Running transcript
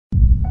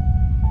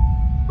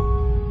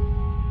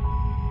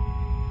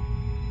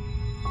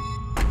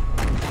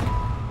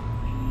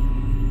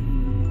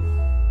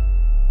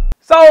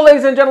So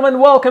ladies and gentlemen,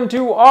 welcome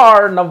to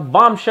our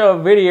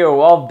Navamsa video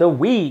of the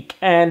week.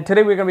 And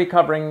today we're going to be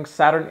covering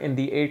Saturn in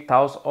the 8th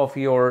house of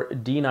your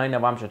D9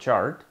 Navamsa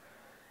chart.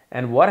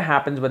 And what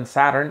happens when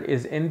Saturn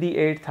is in the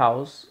 8th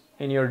house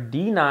in your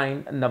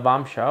D9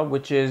 Navamsa,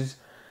 which is,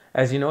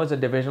 as you know, is a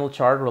divisional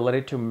chart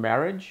related to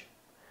marriage.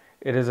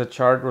 It is a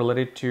chart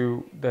related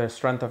to the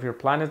strength of your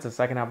planets, the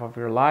second half of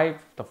your life,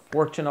 the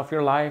fortune of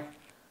your life.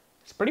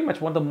 It's pretty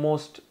much one of the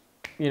most,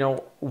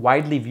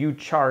 widely viewed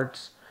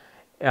charts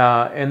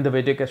in the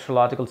Vedic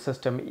astrological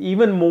system,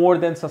 even more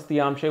than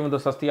Sastyamsha, even though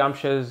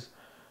Sastyamsha is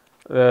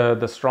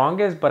the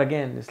strongest. But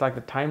again, it's like the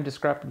time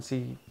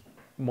discrepancy,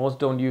 most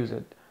don't use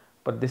it.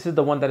 But this is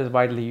the one that is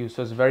widely used,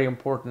 so it's very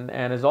important.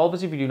 And as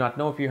always, if you do not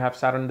know, if you have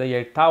Saturn in the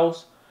 8th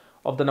house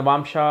of the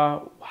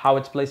Navamsa, how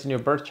it's placed in your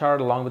birth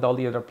chart, along with all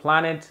the other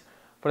planets,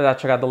 for that,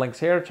 check out the links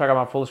here. Check out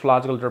my full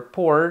astrological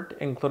report,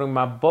 including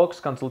my books,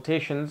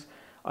 consultations,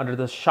 under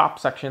the shop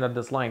section at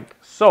this link.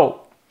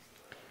 So,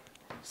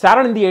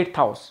 Saturn in the 8th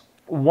house.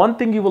 One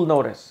thing you will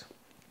notice,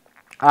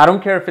 I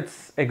don't care if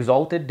it's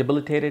exalted,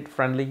 debilitated,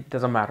 friendly,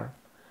 doesn't matter.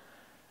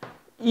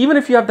 Even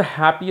if you have the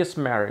happiest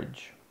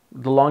marriage,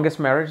 the longest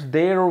marriage,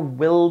 there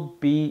will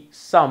be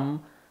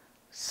some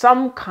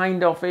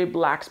kind of a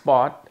black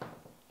spot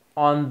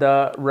on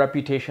the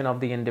reputation of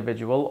the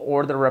individual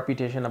or the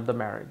reputation of the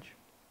marriage.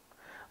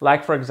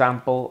 Like, for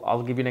example,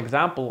 I'll give you an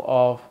example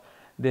of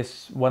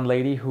this one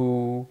lady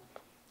who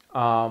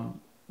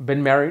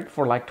been married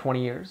for like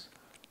 20 years,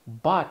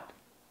 but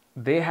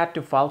they had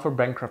to file for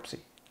bankruptcy.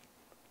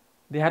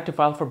 They had to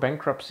file for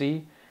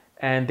bankruptcy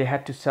and they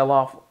had to sell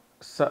off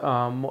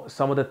some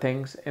of the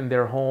things in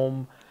their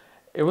home.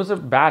 It was a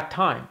bad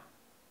time.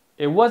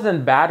 It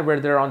wasn't bad where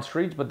they're on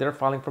streets, but they're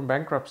filing for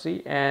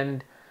bankruptcy.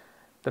 And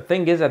the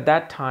thing is, at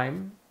that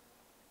time,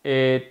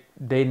 they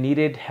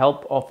needed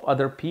help of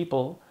other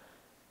people.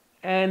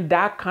 And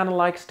that kind of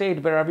like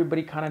stayed where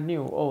everybody kind of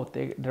knew, oh,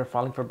 they're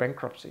filing for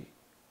bankruptcy.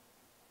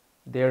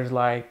 There's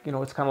like,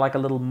 it's kind of like a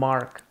little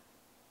mark.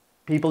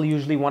 People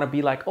usually want to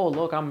be like, oh,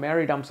 look, I'm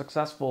married, I'm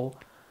successful.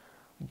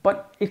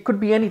 But it could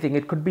be anything.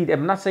 It could be,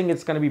 I'm not saying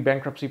it's going to be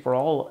bankruptcy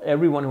for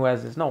everyone who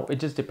has this. No, it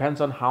just depends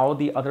on how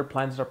the other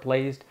planets are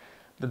placed,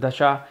 the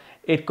dasha.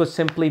 It could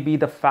simply be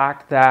the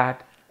fact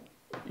that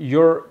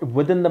you're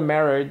within the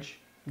marriage,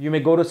 you may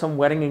go to some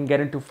wedding and get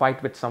into a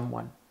fight with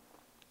someone.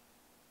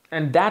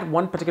 And that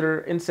one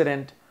particular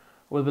incident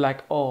will be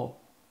like, oh,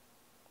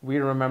 we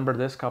remember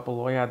this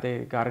couple. Oh yeah,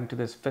 they got into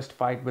this fist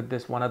fight with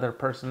this one other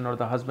person, or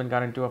the husband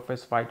got into a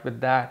fist fight with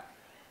that.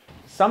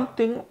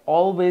 Something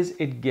always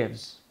it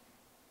gives.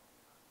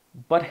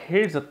 But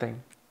here's the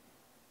thing.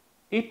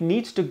 It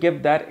needs to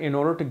give that in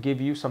order to give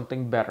you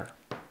something better.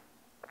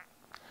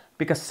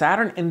 Because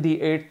Saturn in the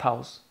 8th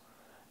house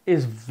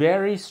is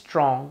very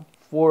strong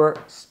for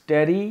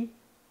steady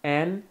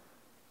and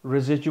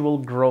residual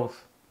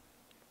growth,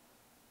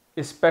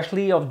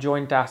 especially of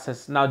joint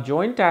assets. Now,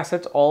 joint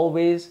assets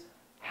always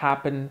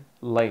happen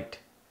late.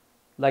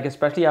 Like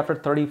especially after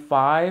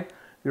 35,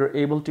 you're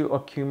able to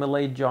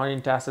accumulate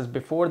joint assets.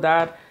 Before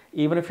that,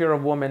 even if you're a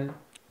woman,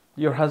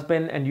 your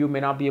husband and you may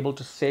not be able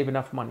to save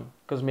enough money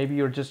because maybe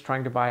you're just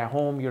trying to buy a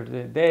home, you're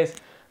this,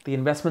 the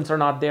investments are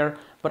not there.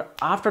 But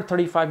after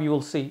 35, you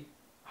will see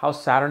how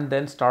Saturn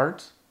then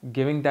starts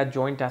giving that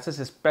joint assets,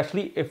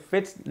 especially if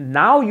it's,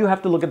 now you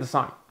have to look at the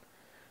sign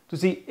to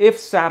see if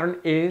Saturn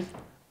is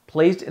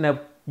placed in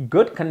a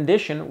good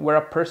condition where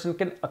a person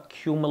can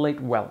accumulate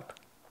wealth.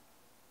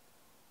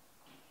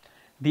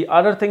 The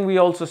other thing we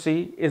also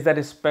see is that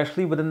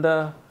especially within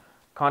the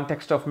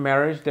context of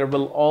marriage, there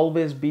will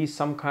always be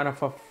some kind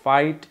of a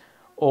fight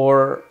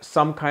or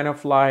some kind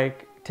of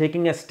like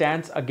taking a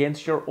stance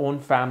against your own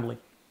family.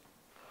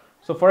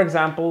 So for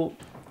example,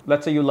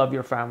 let's say you love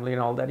your family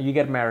and all that, you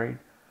get married.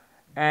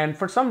 And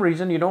for some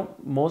reason,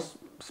 most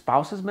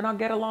spouses may not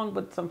get along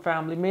with some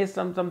family. Maybe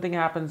something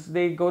happens,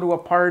 they go to a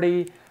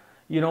party,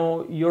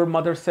 your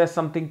mother says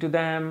something to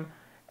them,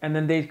 and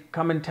then they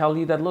come and tell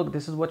you that, look,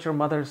 this is what your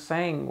mother is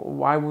saying.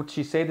 Why would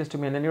she say this to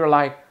me? And then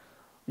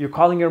you're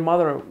calling your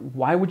mother,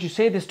 why would you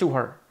say this to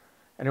her?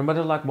 And your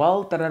mother's like,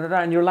 well, da-da-da-da.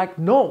 And you're like,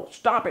 no,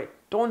 stop it.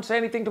 Don't say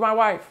anything to my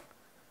wife.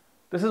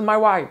 This is my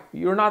wife.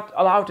 You're not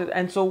allowed to.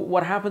 And so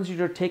what happens is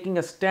you're taking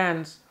a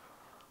stance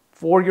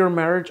for your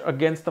marriage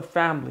against the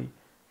family.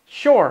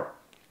 Sure,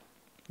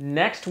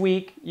 next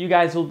week, you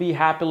guys will be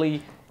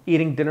happily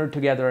eating dinner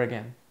together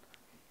again.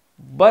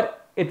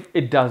 But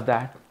it does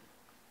that.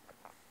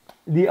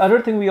 The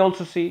other thing we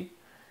also see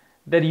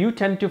that you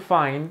tend to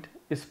find,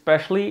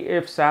 especially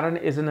if Saturn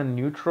is in a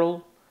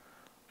neutral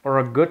or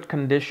a good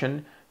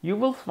condition, you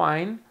will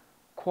find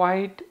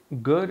quite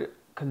good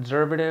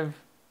conservative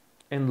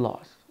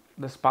in-laws,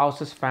 the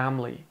spouse's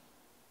family.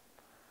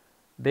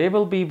 They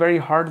will be very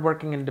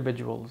hardworking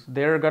individuals.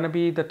 They're going to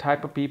be the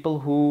type of people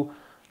who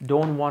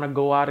don't want to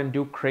go out and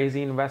do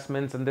crazy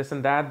investments and this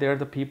and that. They're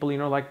the people,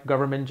 like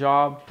government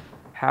job,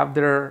 have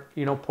their,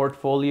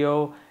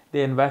 portfolio,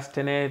 they invest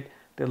in it.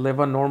 They live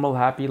a normal,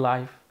 happy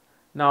life.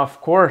 Now,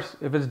 of course,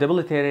 if it's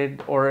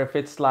debilitated or if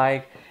it's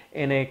like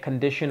in a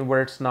condition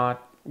where it's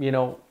not,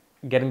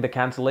 getting the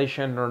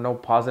cancellation or no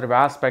positive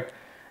aspect,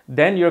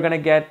 then you're going to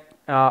get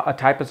a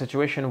type of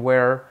situation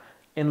where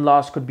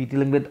in-laws could be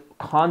dealing with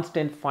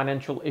constant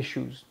financial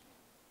issues.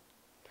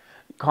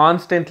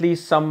 Constantly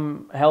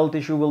some health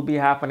issue will be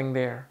happening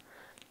there.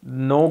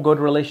 No good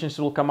relationships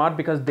will come out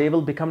because they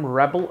will become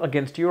rebel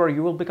against you, or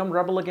you will become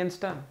rebel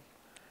against them.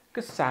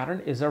 Because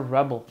Saturn is a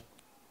rebel.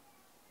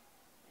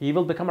 He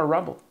will become a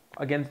rebel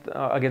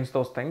against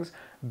those things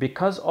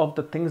because of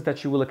the things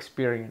that you will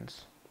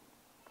experience.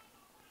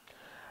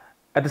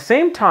 At the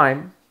same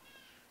time,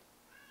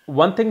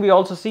 one thing we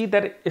also see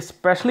that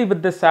especially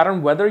with this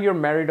Saturn, whether you're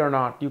married or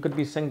not, you could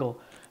be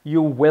single,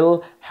 you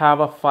will have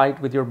a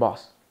fight with your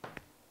boss.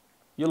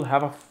 You'll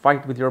have a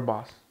fight with your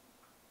boss.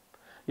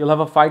 You'll have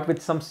a fight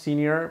with some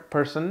senior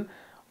person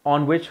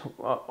on which,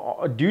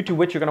 due to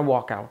which you're going to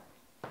walk out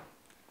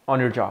on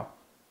your job.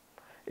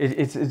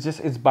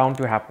 It's bound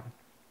to happen.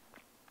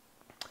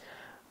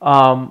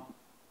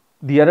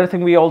 The other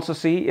thing we also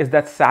see is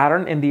that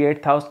Saturn in the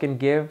 8th house can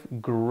give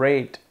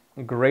great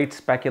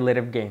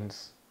speculative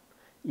gains.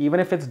 Even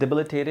if it's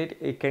debilitated,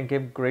 it can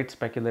give great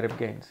speculative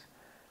gains.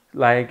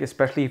 Like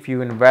especially if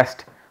you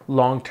invest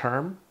long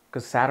term,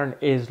 because Saturn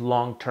is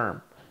long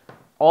term.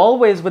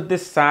 Always with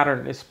this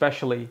Saturn,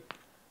 especially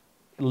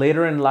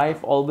later in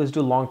life, always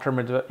do long-term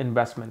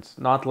investments.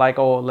 Not like,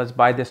 oh, let's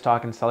buy this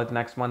stock and sell it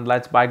next month.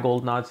 Let's buy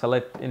gold now and sell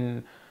it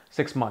in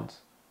 6 months.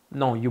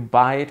 No, you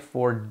buy it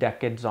for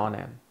decades on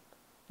end.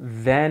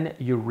 Then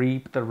you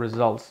reap the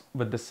results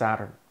with the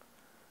Saturn.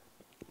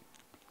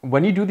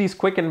 When you do these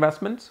quick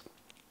investments,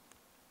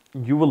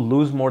 you will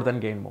lose more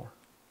than gain more.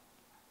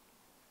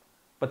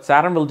 But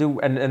Saturn will do,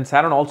 and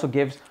Saturn also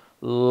gives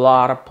a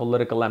lot of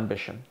political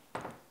ambition.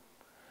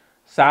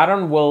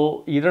 Saturn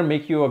will either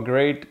make you a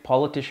great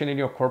politician in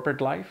your corporate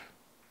life,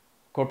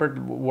 corporate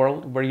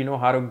world, where you know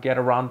how to get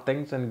around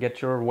things and get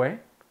your way,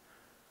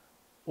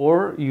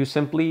 or you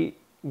simply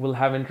will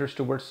have interest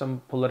towards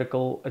some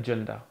political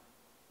agenda.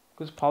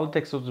 Because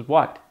politics is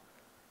what?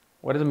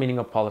 What is the meaning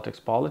of politics?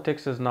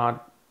 Politics is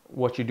not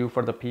what you do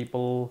for the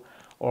people,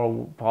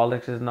 or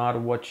politics is not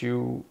what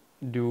you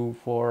do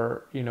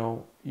for,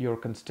 your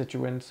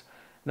constituents.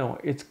 No,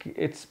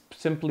 it's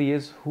simply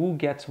is who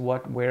gets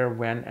what, where,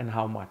 when, and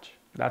how much.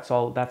 That's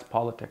all. That's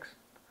politics.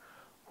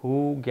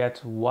 Who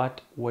gets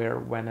what, where,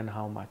 when, and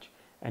how much.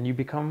 And you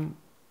become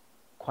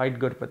quite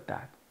good with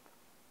that.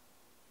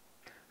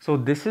 So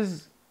this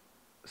is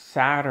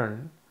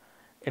Saturn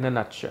in a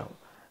nutshell.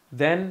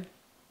 Then,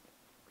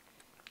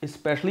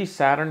 especially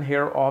Saturn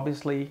here,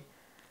 obviously,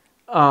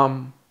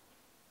 either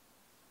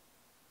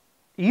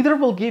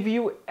will give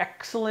you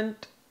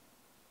excellent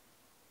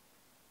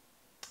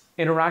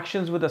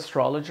interactions with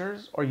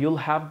astrologers, or you'll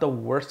have the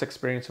worst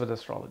experience with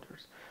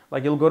astrologers.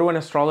 Like you'll go to an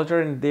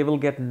astrologer and they will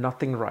get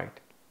nothing right.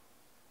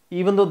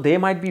 Even though they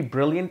might be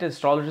brilliant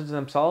astrologers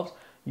themselves,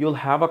 you'll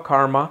have a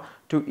karma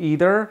to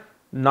either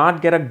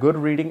not get a good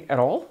reading at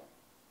all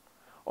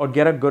or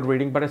get a good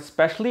reading, but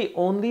especially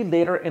only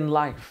later in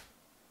life.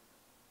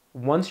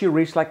 Once you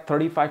reach like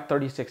 35,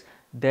 36,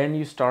 then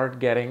you start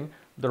getting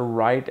the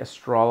right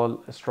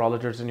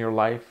astrologers in your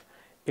life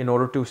in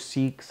order to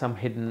seek some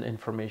hidden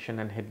information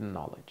and hidden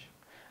knowledge.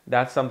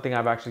 That's something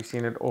I've actually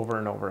seen it over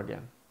and over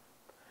again.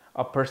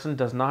 A person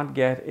does not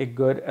get a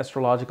good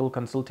astrological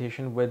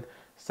consultation with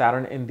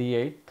Saturn in the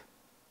 8th,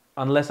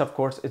 unless of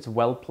course it's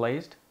well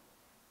placed,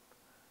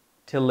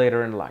 till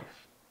later in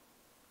life.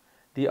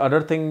 The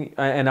other thing,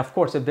 and of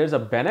course if there's a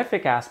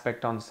benefic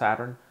aspect on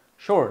Saturn,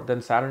 sure,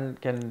 then Saturn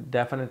can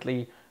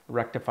definitely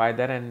rectify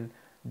that and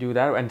do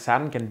that. And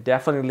Saturn can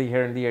definitely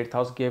here in the 8th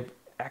house give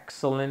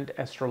excellent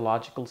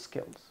astrological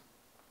skills.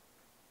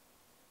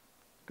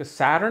 Because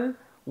Saturn,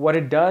 what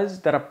it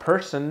does, that a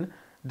person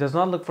does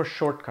not look for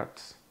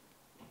shortcuts.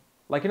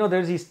 Like,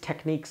 there's these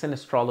techniques in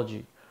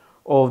astrology.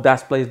 Oh,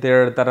 that's placed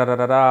there,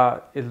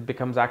 it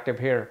becomes active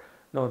here.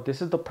 No,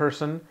 this is the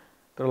person,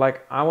 they're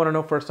like, I want to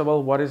know first of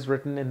all what is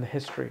written in the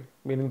history,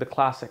 meaning the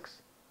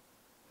classics.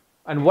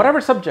 And whatever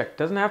subject,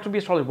 doesn't have to be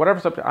astrology, whatever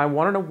subject, I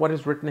want to know what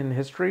is written in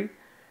history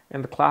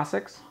and the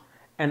classics.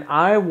 And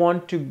I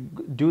want to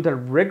do the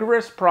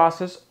rigorous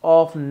process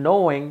of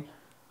knowing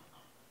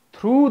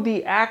through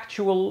the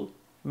actual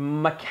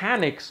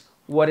mechanics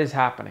what is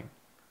happening.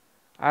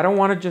 I don't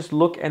want to just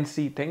look and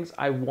see things.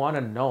 I want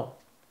to know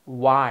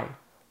why,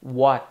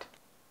 what,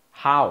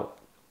 how.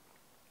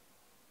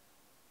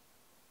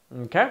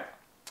 Okay.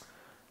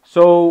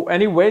 So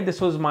anyway,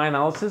 this was my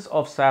analysis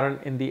of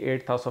Saturn in the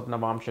 8th house of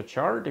Navamsa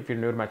chart. If you're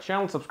new to my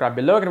channel, subscribe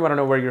below. If you want to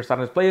know where your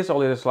Saturn is placed,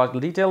 all your astrological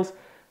details,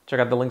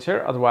 check out the links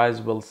here. Otherwise,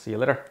 we'll see you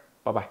later.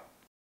 Bye-bye.